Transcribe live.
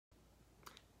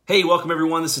Hey, welcome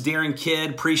everyone. This is Darren Kidd.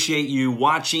 Appreciate you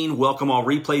watching. Welcome all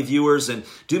replay viewers. And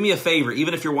do me a favor,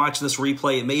 even if you're watching this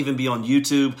replay, it may even be on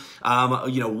YouTube.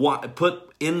 Put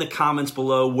in the comments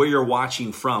below where you're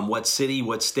watching from, what city,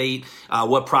 what state,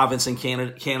 what province in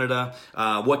Canada,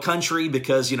 what country,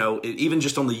 because, even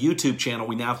just on the YouTube channel,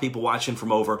 we now have people watching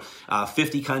from over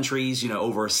 50 countries,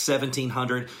 over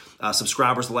 1,700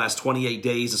 subscribers the last 28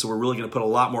 days. And so we're really going to put a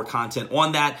lot more content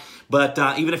on that. But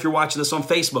even if you're watching this on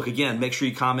Facebook, again, make sure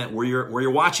you comment where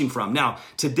you're watching from. Now,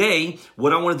 today,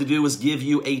 what I wanted to do was give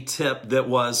you a tip that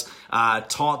was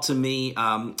taught to me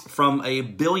from a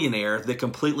billionaire that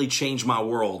completely changed my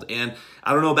world. And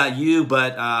I don't know about you,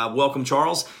 but welcome,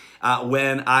 Charles.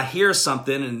 When I hear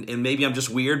something, and maybe I'm just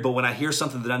weird, but when I hear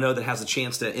something that I know that has a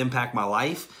chance to impact my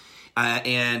life,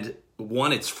 and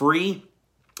one, it's free,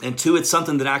 and two, it's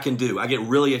something that I can do, I get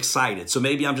really excited. So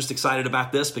maybe I'm just excited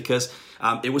about this because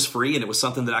it was free and it was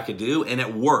something that I could do and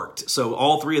it worked. So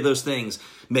all three of those things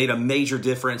made a major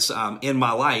difference in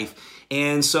my life.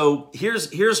 And so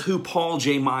here's who Paul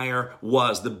J. Meyer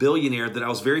was, the billionaire that I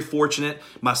was very fortunate,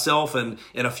 myself and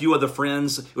a few other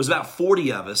friends. It was about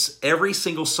 40 of us. Every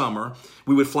single summer,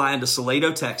 we would fly into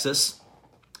Salado, Texas,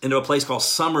 into a place called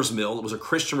Summer's Mill. It was a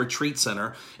Christian retreat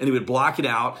center, and he would block it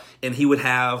out, and he would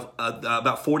have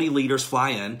about 40 leaders fly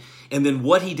in. And then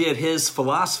what he did, his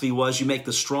philosophy was you make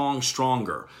the strong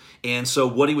stronger. And so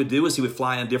what he would do is he would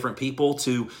fly in different people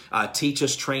to teach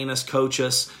us, train us, coach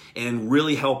us, and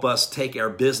really help us take our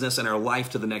business and our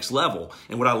life to the next level.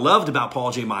 And what I loved about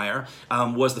Paul J. Meyer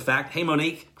was the fact, hey,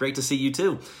 Monique, great to see you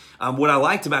too. What I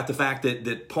liked about the fact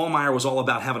that Paul Meyer was all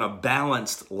about having a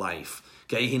balanced life.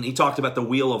 Okay, and he talked about the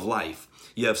wheel of life.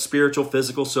 You have spiritual,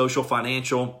 physical, social,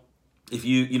 financial. If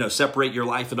you separate your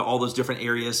life into all those different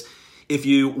areas, if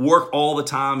you work all the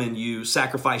time and you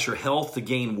sacrifice your health to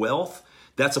gain wealth,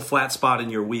 that's a flat spot in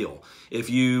your wheel. If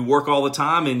you work all the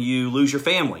time and you lose your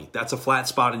family, that's a flat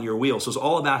spot in your wheel. So it's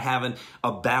all about having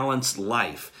a balanced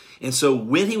life. And so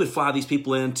when he would fly these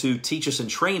people in to teach us and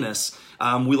train us,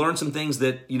 we learned some things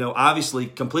that, obviously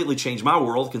completely changed my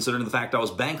world, considering the fact I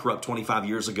was bankrupt 25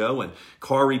 years ago and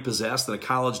car repossessed and a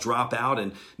college dropout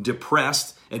and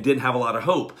depressed and didn't have a lot of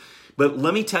hope. But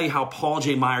let me tell you how Paul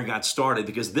J. Meyer got started,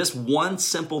 because this one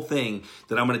simple thing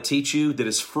that I'm going to teach you that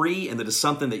is free and that is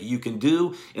something that you can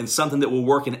do and something that will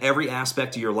work in every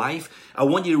aspect of your life, I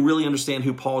want you to really understand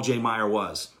who Paul J. Meyer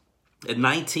was. At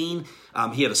 19,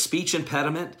 he had a speech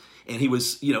impediment. And he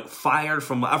was, fired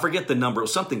from, I forget the number, it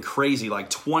was something crazy, like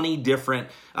 20 different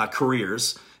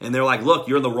careers. And they're like, look,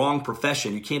 you're in the wrong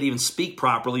profession. You can't even speak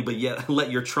properly, but yet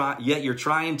you're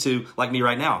trying to, like me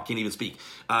right now, can't even speak,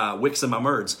 wicks in my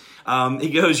merds. He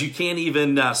goes, you can't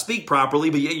even speak properly,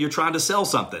 but yet you're trying to sell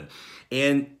something.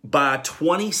 And by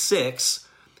 26,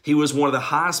 he was one of the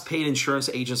highest paid insurance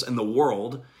agents in the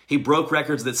world. He broke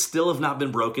records that still have not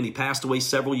been broken. He passed away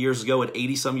several years ago at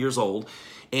 80 some years old.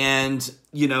 And,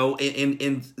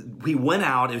 and he went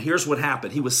out, and here's what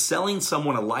happened. He was selling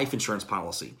someone a life insurance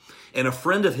policy, and a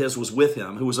friend of his was with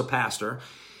him who was a pastor.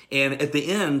 And at the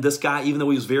end, this guy, even though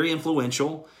he was very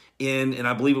influential and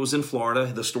I believe it was in Florida,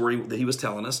 the story that he was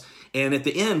telling us. And at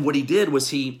the end, what he did was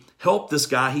he helped this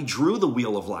guy. He drew the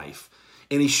wheel of life,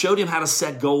 and he showed him how to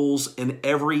set goals in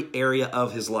every area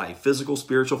of his life: physical,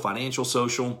 spiritual, financial,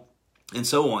 social, and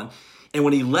so on. And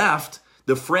when he left,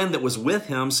 the friend that was with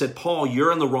him said, Paul,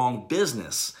 you're in the wrong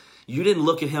business. You didn't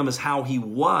look at him as how he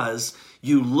was.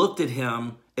 You looked at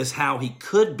him as how he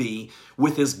could be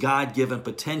with his God-given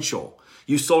potential.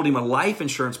 You sold him a life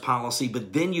insurance policy,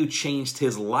 but then you changed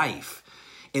his life.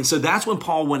 And so that's when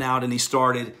Paul went out and he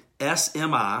started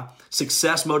SMI,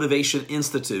 Success Motivation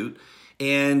Institute.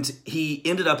 And he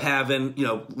ended up having,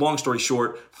 long story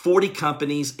short, 40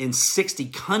 companies in 60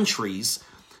 countries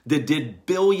that did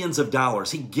billions of dollars.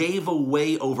 He gave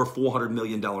away over $400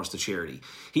 million to charity.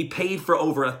 He paid for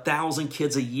over 1,000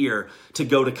 kids a year to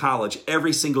go to college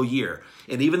every single year.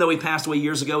 And even though he passed away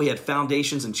years ago, he had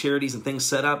foundations and charities and things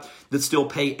set up that still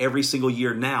pay every single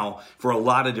year now for a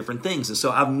lot of different things. And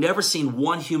so I've never seen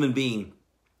one human being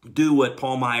do what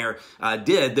Paul Meyer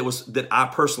did that I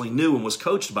personally knew and was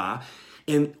coached by.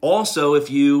 And also,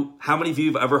 how many of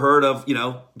you have ever heard of,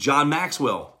 John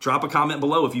Maxwell? Drop a comment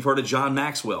below if you've heard of John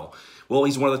Maxwell. Well,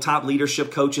 he's one of the top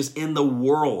leadership coaches in the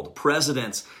world.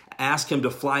 Presidents ask him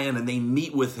to fly in and they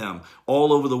meet with him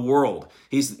all over the world.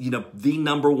 He's, the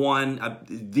number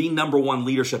one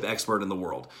leadership expert in the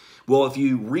world. Well, if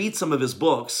you read some of his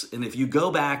books and if you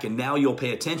go back and now you'll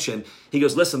pay attention, he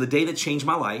goes, listen, the day that changed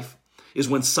my life is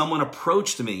when someone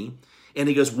approached me and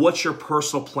he goes, what's your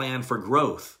personal plan for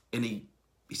growth? And he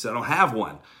said, I don't have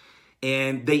one.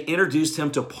 And they introduced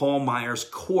him to Paul Meyer's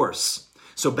course.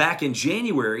 So back in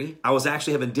January, I was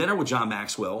actually having dinner with John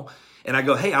Maxwell, and I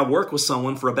go, hey, I worked with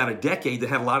someone for about a decade that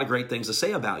had a lot of great things to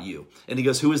say about you. And he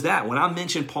goes, who is that? When I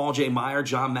mentioned Paul J. Meyer,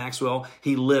 John Maxwell,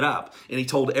 he lit up. And he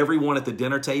told everyone at the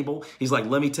dinner table, he's like,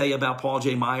 let me tell you about Paul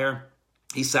J. Meyer.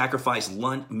 He sacrificed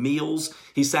lunch meals.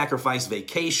 He sacrificed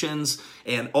vacations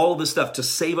and all of this stuff to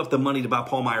save up the money to buy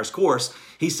Paul Meyer's course.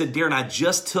 He said, Darren, I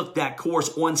just took that course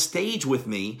on stage with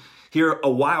me here a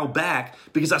while back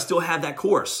because I still had that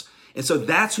course. And so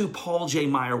that's who Paul J.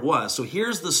 Meyer was. So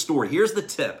here's the story. Here's the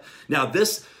tip. Now,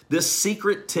 this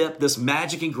secret tip, this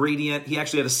magic ingredient, he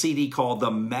actually had a CD called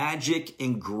The Magic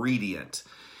Ingredient.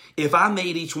 If I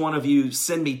made each one of you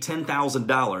send me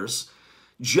 $10,000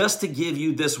 just to give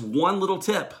you this one little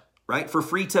tip, right, for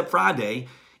Free Tip Friday,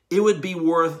 it would be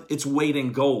worth its weight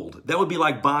in gold. That would be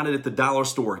like buying it at the dollar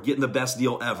store, getting the best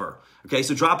deal ever. Okay,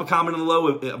 so drop a comment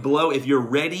below if you're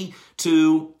ready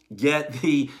to get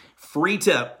the free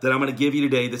tip that I'm going to give you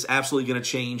today that's absolutely going to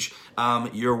change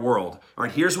your world. All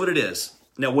right, here's what it is.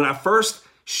 Now, when I first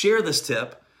share this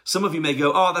tip, some of you may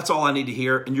go, oh, that's all I need to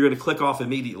hear, and you're going to click off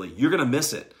immediately. You're going to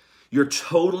miss it. You're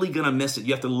totally going to miss it.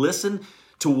 You have to listen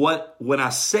to when I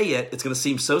say it, it's going to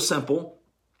seem so simple,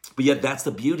 but yet that's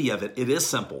the beauty of it. It is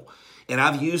simple, and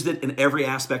I've used it in every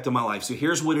aspect of my life. So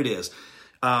here's what it is.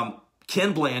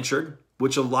 Ken Blanchard,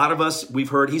 which a lot of us, we've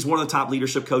heard, he's one of the top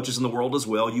leadership coaches in the world as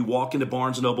well. You walk into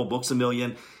Barnes & Noble, Books A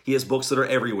Million, he has books that are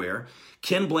everywhere.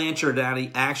 Ken Blanchard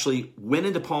actually went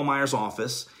into Paul Meyer's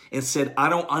office and said, I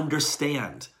don't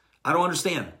understand. I don't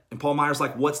understand. And Paul Meyer's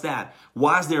like, what's that?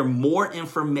 Why is there more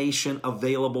information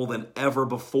available than ever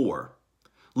before?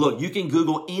 Look, you can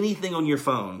Google anything on your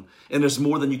phone, and there's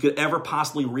more than you could ever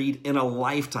possibly read in a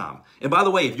lifetime. And by the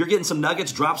way, if you're getting some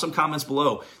nuggets, drop some comments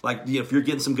below. Like, if you're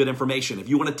getting some good information. If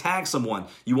you want to tag someone,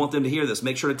 you want them to hear this,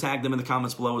 make sure to tag them in the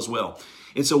comments below as well.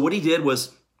 And so what he did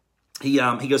was, he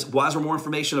goes, why is there more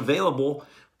information available?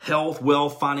 Health,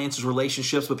 wealth, finances,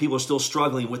 relationships, but people are still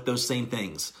struggling with those same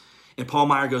things. And Paul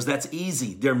Meyer goes, that's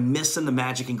easy. They're missing the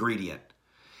magic ingredient.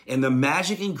 And the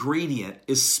magic ingredient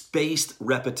is spaced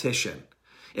repetition.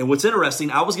 And what's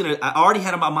interesting, I already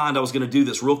had in my mind I was going to do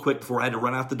this real quick before I had to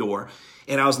run out the door.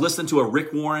 And I was listening to a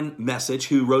Rick Warren message,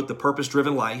 who wrote The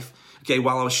Purpose-Driven Life, okay,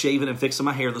 while I was shaving and fixing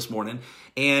my hair this morning.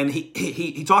 And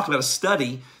he talked about a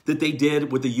study that they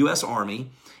did with the U.S.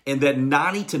 Army, and that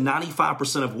 90 to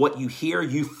 95% of what you hear,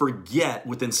 you forget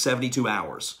within 72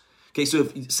 hours. Okay, so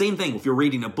same thing, if you're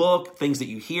reading a book, things that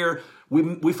you hear,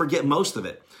 we forget most of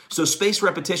it. So spaced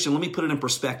repetition, let me put it in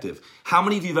perspective. How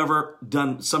many of you have ever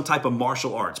done some type of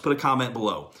martial arts? Put a comment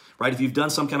below, right? If you've done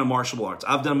some kind of martial arts.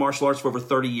 I've done martial arts for over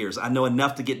 30 years. I know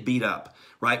enough to get beat up,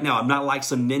 right? Now, I'm not like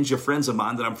some ninja friends of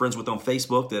mine that I'm friends with on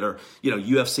Facebook that are,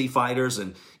 UFC fighters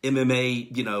and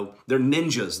MMA, they're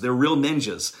ninjas. They're real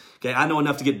ninjas. Okay, I know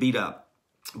enough to get beat up.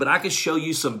 But I could show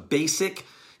you some basic,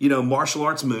 martial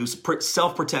arts moves,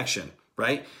 self-protection,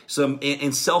 right?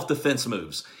 And self-defense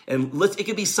moves. And it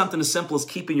could be something as simple as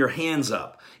keeping your hands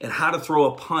up and how to throw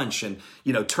a punch and,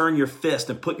 turn your fist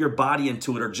and put your body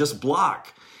into it or just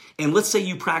block. And let's say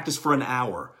you practice for an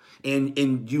hour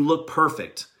and you look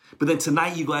perfect. But then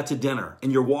tonight you go out to dinner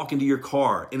and you're walking to your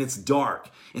car and it's dark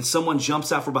and someone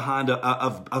jumps out from behind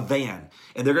a van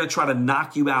and they're going to try to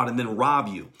knock you out and then rob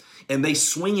you. And they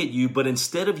swing at you, but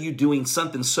instead of you doing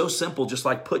something so simple, just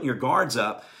like putting your guards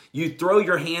up, you throw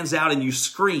your hands out and you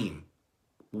scream.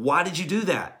 Why did you do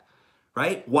that?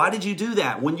 Right? Why did you do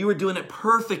that when you were doing it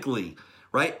perfectly?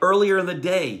 Right? Earlier in the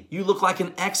day, you look like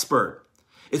an expert.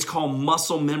 It's called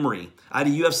muscle memory. I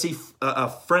had a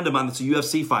friend of mine that's a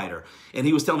UFC fighter, and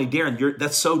he was telling me, Darren,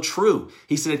 that's so true.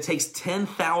 He said it takes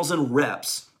 10,000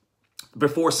 reps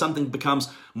before something becomes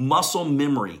muscle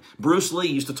memory. Bruce Lee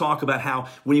used to talk about how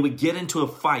when he would get into a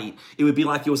fight, it would be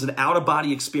like it was an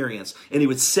out-of-body experience, and he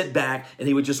would sit back and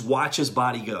he would just watch his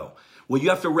body go. Well, you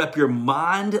have to rep your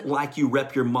mind like you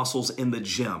rep your muscles in the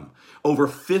gym. Over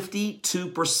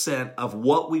 52% of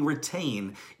what we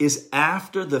retain is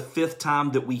after the 5th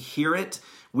time that we hear it,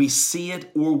 we see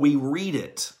it, or we read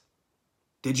it.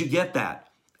 Did you get that?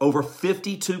 Over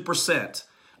 52%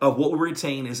 of what we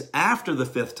retain is after the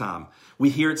 5th time we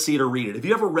hear it, see it, or read it. Have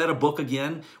you ever read a book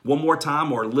again one more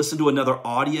time or listened to another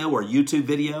audio or YouTube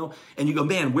video and you go,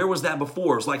 man, where was that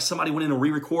before? It's like somebody went in and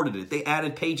re-recorded it. They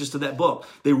added pages to that book.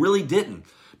 They really didn't.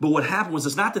 But what happened was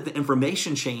it's not that the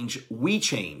information changed, we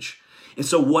change. And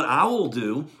so what I will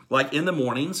do, like in the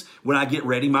mornings when I get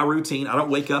ready, my routine, I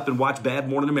don't wake up and watch Bad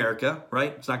Morning America,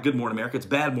 right? It's not Good Morning America. It's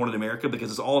Bad Morning America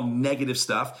because it's all negative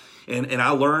stuff. And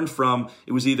I learned from,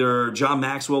 it was either John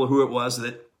Maxwell or who it was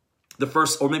that the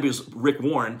first, or maybe it was Rick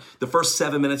Warren, the first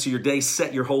 7 minutes of your day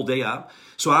set your whole day up.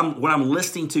 So when I'm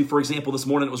listening to, for example, this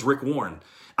morning it was Rick Warren.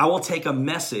 I will take a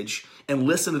message and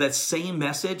listen to that same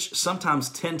message sometimes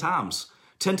 10 times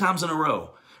in a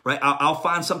row, right? I'll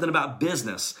find something about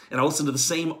business and I'll listen to the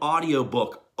same audio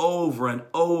book over and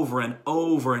over and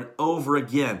over and over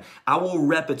again. I will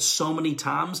rep it so many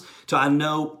times till I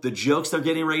know the jokes they're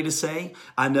getting ready to say.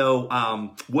 I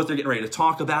know what they're getting ready to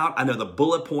talk about. I know the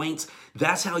bullet points.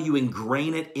 That's how you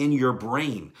ingrain it in your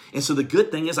brain. And so the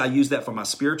good thing is I use that for my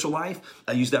spiritual life.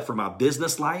 I use that for my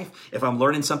business life. If I'm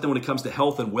learning something when it comes to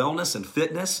health and wellness and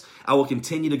fitness, I will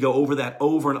continue to go over that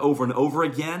over and over and over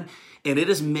again. And it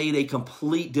has made a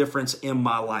complete difference in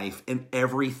my life in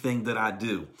everything that I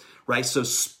do. Right? So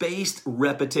spaced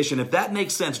repetition. If that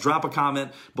makes sense, drop a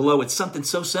comment below. It's something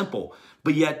so simple,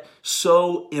 but yet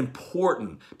so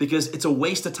important, because it's a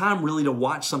waste of time really to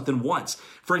watch something once.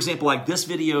 For example, like this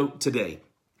video today,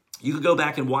 you could go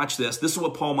back and watch this. This is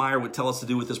what Paul Meyer would tell us to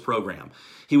do with this program.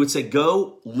 He would say,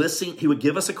 go listen. He would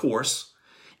give us a course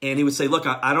and he would say, look,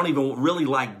 I don't even really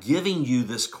like giving you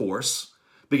this course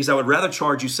because I would rather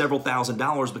charge you several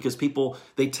 $1,000s because people,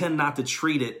 they tend not to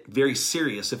treat it very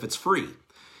serious if it's free.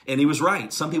 And he was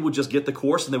right. Some people would just get the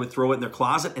course and they would throw it in their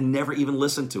closet and never even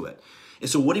listen to it. And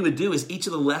so what he would do is each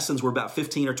of the lessons were about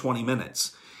 15 or 20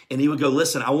 minutes. And he would go,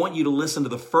 listen, I want you to listen to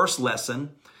the first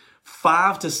lesson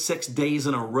 5 to 6 days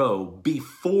in a row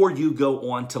before you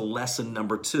go on to lesson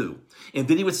number 2. And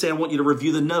then he would say, I want you to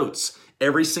review the notes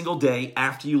every single day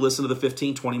after you listen to the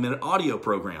 15, 20-minute audio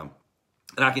program.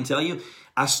 And I can tell you,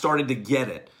 I started to get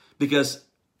it because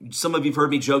some of you've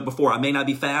heard me joke before. I may not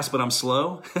be fast, but I'm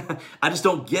slow. I just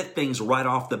don't get things right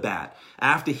off the bat.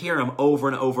 I have to hear them over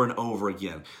and over and over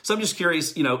again. So I'm just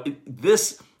curious,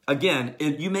 this, again,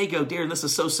 you may go, Darren, this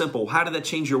is so simple. How did that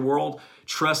change your world?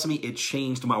 Trust me, it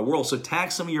changed my world. So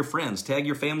tag some of your friends, tag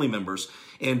your family members,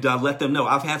 and let them know.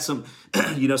 I've had some,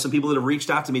 some people that have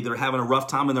reached out to me that are having a rough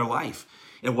time in their life.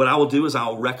 And what I will do is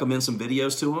I'll recommend some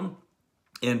videos to them.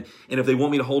 And if they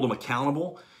want me to hold them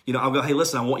accountable, I'll go, hey,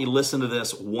 listen, I want you to listen to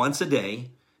this once a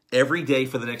day, every day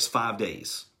for the next 5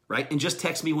 days, right? And just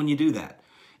text me when you do that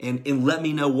and let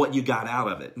me know what you got out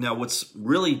of it. Now, what's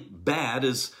really bad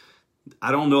is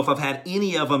I don't know if I've had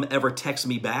any of them ever text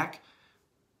me back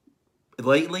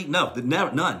lately. No,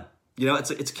 none.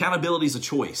 It's accountability is a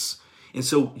choice. And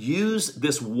so use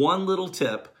this one little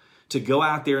tip to go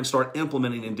out there and start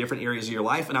implementing in different areas of your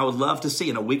life. And I would love to see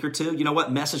in a week or two,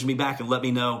 message me back and let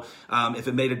me know if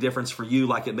it made a difference for you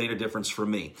like it made a difference for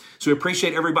me. So we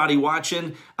appreciate everybody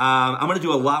watching. I'm going to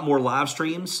do a lot more live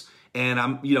streams. And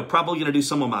I'm, probably going to do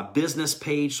some on my business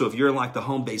page. So if you're in like the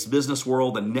home-based business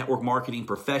world, the network marketing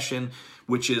profession,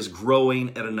 which is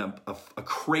growing at a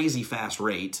crazy fast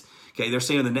rate. Okay, they're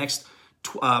saying the next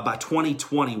by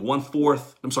 2020,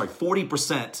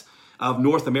 40% of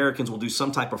North Americans will do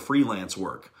some type of freelance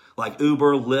work like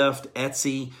Uber, Lyft,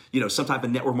 Etsy, some type of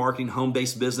network marketing,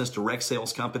 home-based business, direct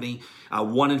sales company.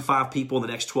 1 in 5 people in the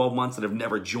next 12 months that have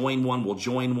never joined one will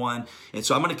join one. And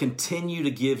so I'm going to continue to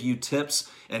give you tips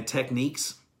and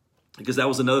techniques because that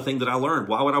was another thing that I learned.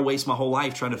 Why would I waste my whole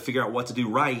life trying to figure out what to do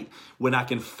right when I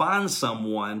can find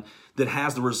someone that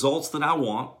has the results that I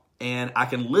want and I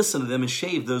can listen to them and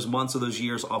shave those months or those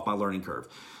years off my learning curve.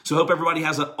 So I hope everybody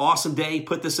has an awesome day.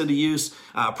 Put this into use.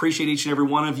 Appreciate each and every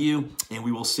one of you, and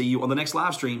we will see you on the next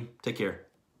live stream. Take care.